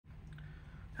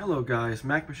Hello guys,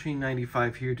 Mac Machine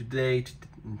 95 here today.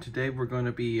 Today we're going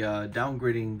to be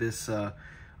downgrading this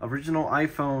original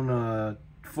iPhone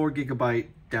 4GB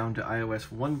down to iOS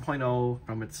 1.0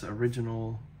 from its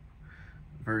original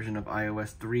version of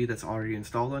iOS 3 that's already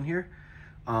installed on here.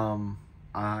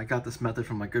 I got this method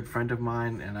from a good friend of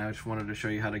mine, and I just wanted to show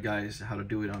you how to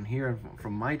do it on here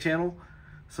from my channel.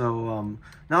 So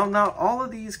now all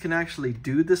of these can actually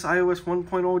do this iOS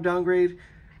 1.0 downgrade,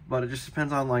 but it just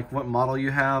depends on like what model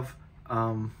you have.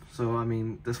 So I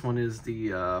mean, this one is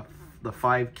the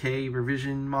 5K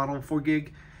revision model 4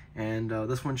 gig, and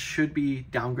this one should be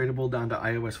downgradable down to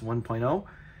iOS 1.0.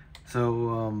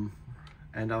 So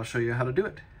and I'll show you how to do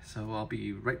it. So I'll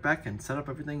be right back and set up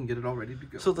everything and get it all ready to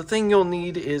go. So the thing you'll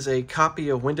need is a copy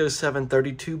of Windows 7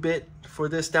 32-bit for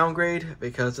this downgrade,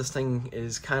 because this thing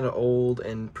is kind of old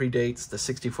and predates the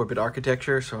 64-bit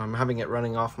architecture. So I'm having it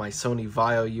running off my Sony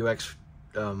Vaio UX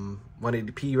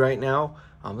 180p right now.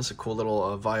 This is a cool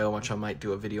little Vaio, which I might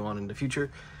do a video on in the future.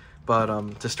 But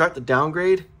to start the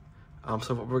downgrade,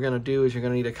 so what we're going to do is you're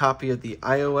going to need a copy of the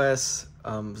iOS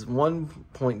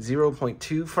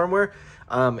 1.0.2 firmware.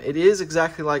 It is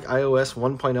exactly like iOS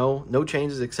 1.0, no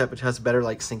changes, except it has better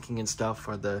like syncing and stuff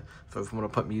for if you want to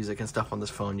put music and stuff on this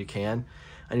phone, you can.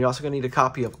 And you're also going to need a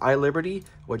copy of iLiberty,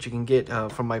 which you can get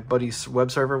from my buddy's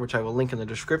web server, which I will link in the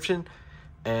description.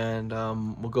 And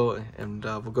we'll go ahead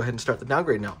and start the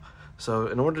downgrade now. So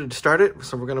in order to start it,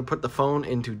 we're going to put the phone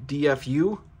into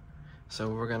DFU. So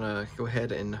we're going to go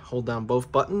ahead and hold down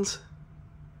both buttons,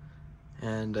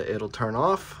 and it'll turn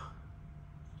off.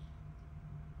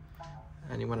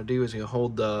 And you want to do is you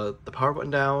hold the power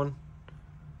button down,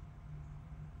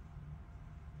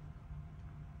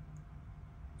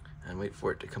 and wait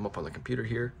for it to come up on the computer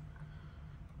here.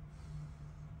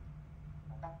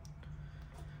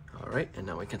 All right, and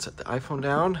now we can set the iPhone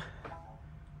down.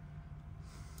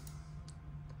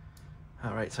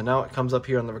 All right, so now it comes up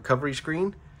here on the recovery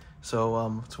screen.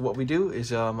 So what we do is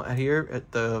here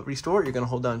at the restore, you're gonna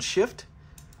hold down Shift,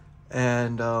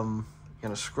 and you're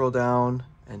gonna scroll down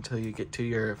until you get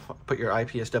to put your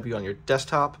IPSW on your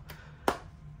desktop,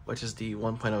 which is the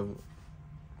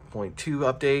 1.0.2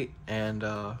 update, and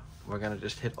we're gonna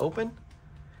just hit open,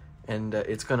 and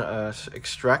it's gonna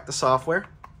extract the software,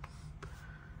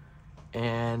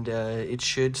 and it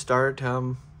should start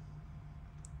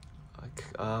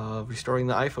restoring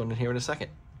the iPhone in here in a second.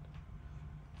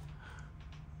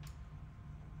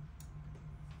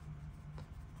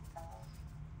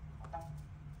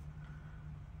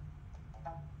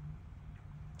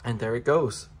 And there it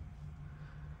goes.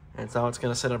 And now it's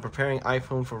going to set on preparing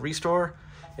iPhone for restore.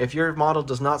 If your model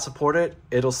does not support it,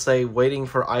 it'll say waiting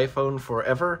for iPhone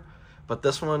forever. But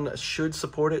this one should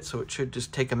support it, so it should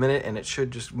just take a minute, and it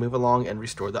should just move along and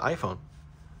restore the iPhone.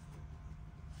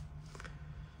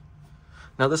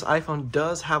 Now this iPhone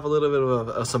does have a little bit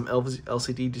of some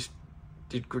LCD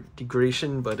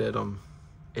degradation, but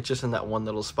it's just in that one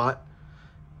little spot.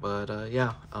 But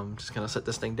yeah, I'm just gonna set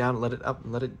this thing down and let it up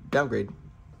and let it downgrade.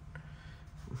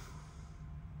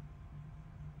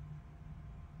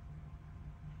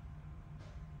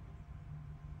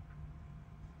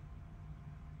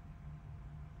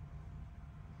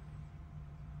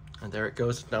 And there it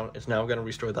goes. It's now going to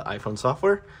restore the iPhone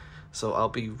software. So I'll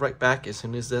be right back as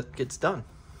soon as that gets done.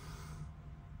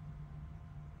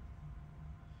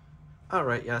 All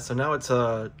right, yeah, so now it's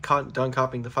done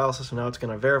copying the file system. Now it's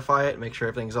going to verify it, make sure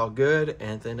everything's all good,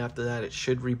 and then after that it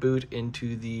should reboot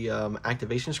into the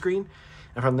activation screen.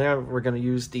 And from there we're going to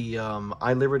use the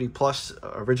iLiberty Plus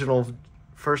original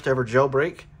first ever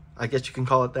jailbreak, I guess you can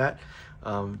call it that,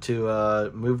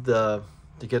 to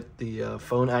get the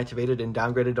phone activated and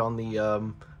downgraded on the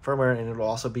firmware, and it'll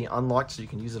also be unlocked so you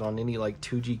can use it on any like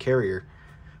 2G carrier,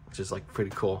 which is like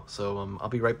pretty cool. So I'll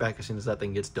be right back as soon as that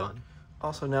thing gets done.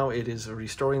 Also, now it is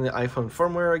restoring the iPhone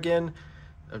firmware again,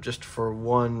 just for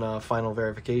one final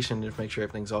verification to make sure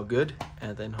everything's all good,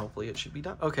 and then hopefully it should be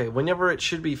done. Okay, whenever it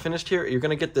should be finished here, you're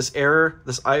gonna get this error.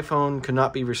 This iPhone could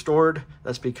not be restored.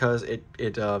 That's because it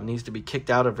needs to be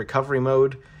kicked out of recovery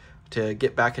mode to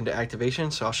get back into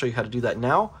activation. So I'll show you how to do that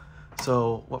now.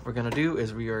 So what we're gonna do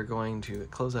is we are going to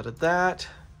close out of that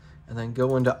and then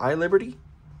go into iLiberty.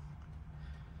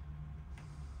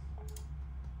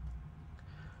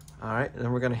 All right, and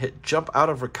then we're gonna hit jump out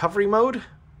of recovery mode,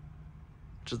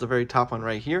 which is the very top one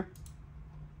right here.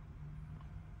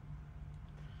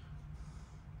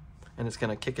 And it's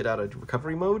gonna kick it out of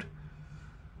recovery mode.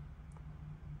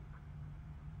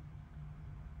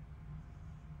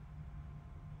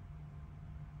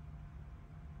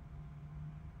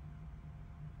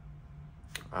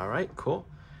 All right, cool.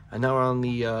 And now we're on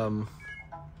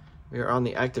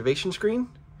the activation screen,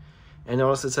 And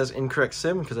notice it says incorrect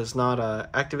SIM because it's not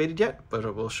activated yet,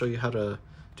 but we'll show you how to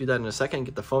do that in a second.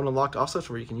 Get the phone unlocked also,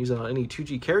 so where you can use it on any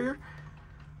 2G carrier.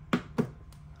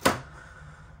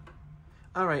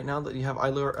 All right, now that you have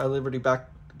iLiberty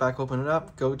back open it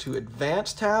up, go to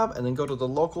Advanced tab and then go to the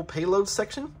local payload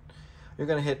section. You're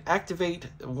going to hit activate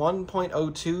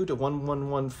 1.02 to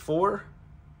 1114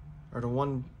 or to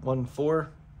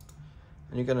 114,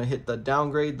 and you're going to hit the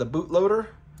downgrade the bootloader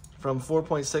from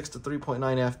 4.6 to 3.9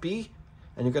 FB,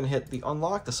 and you're going to hit the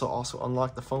unlock. This will also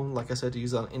unlock the phone, like I said, to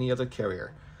use on any other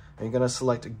carrier. And you're going to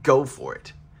select go for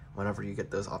it whenever you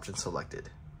get those options selected.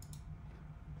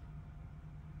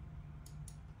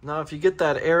 Now, if you get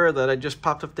that error that I just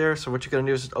popped up there, so what you're going to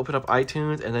do is just open up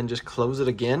iTunes and then just close it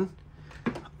again.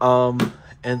 And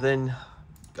then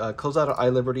close out of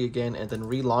iLiberty again and then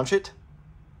relaunch it.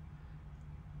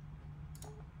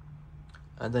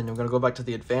 And then you're going to go back to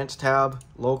the Advanced tab,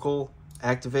 Local,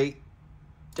 Activate,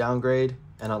 Downgrade,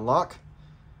 and Unlock.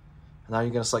 And now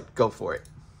you're going to select Go for it.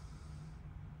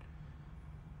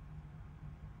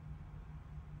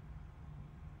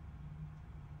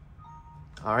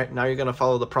 All right, now you're going to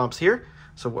follow the prompts here.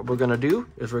 So what we're going to do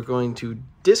is we're going to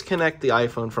disconnect the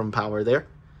iPhone from power there.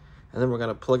 And then we're going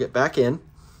to plug it back in.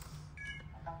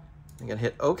 I'm going to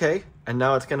hit OK. And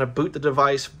now it's going to boot the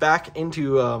device back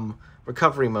into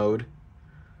recovery mode.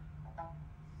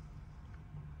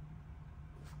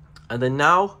 And then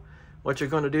now what you're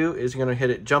going to do is you're going to hit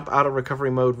it jump out of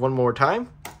recovery mode one more time.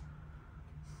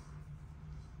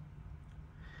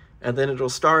 And then it'll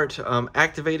start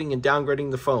activating and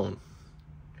downgrading the phone.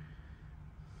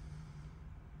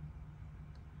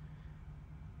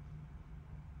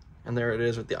 And there it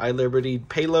is with the iLiberty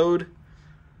payload.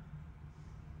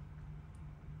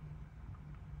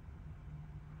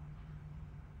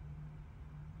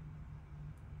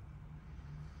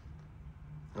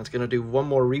 It's going to do one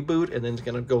more reboot, and then it's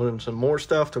going to go into some more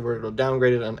stuff to where it'll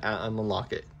downgrade it and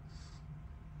unlock it.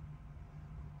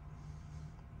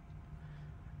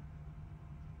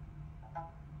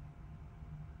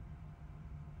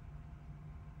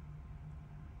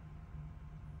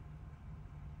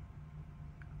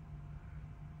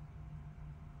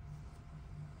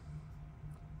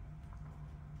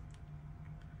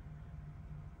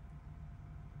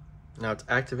 Now it's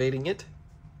activating it.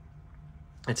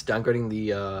 It's downgrading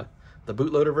the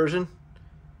bootloader version,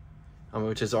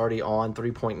 which is already on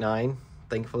 3.9,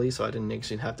 thankfully, so I didn't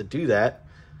actually have to do that.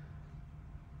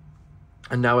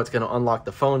 And now it's going to unlock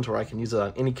the phones where I can use it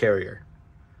on any carrier.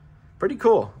 Pretty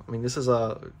cool. I mean, this is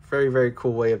a very, very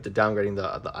cool way of downgrading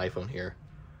the iPhone here.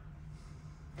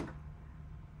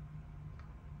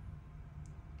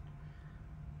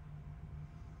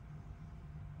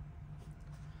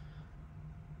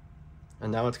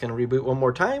 And now it's going to reboot one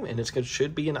more time, and it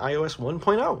should be in iOS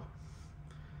 1.0.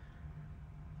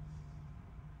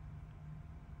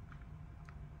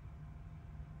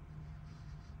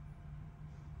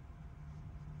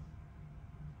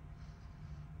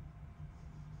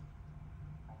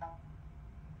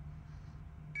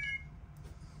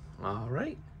 All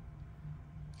right.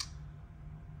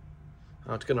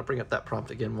 Now it's going to bring up that prompt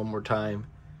again one more time,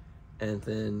 and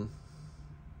then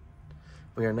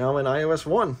we are now in iOS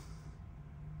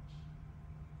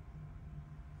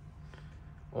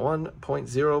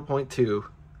 1.0.2.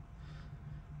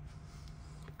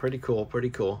 Pretty cool, pretty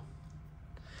cool.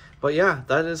 But yeah,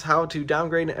 that is how to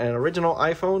downgrade an original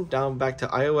iPhone down back to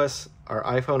iOS or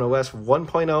iPhone OS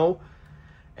 1.0.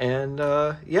 And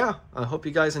yeah, I hope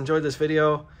you guys enjoyed this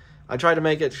video. I tried to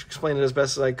make it, explain it as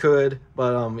best as I could,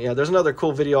 but yeah, there's another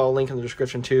cool video I'll link in the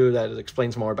description too that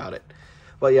explains more about it.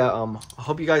 But yeah, I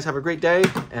hope you guys have a great day,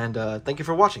 and thank you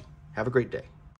for watching. Have a great day.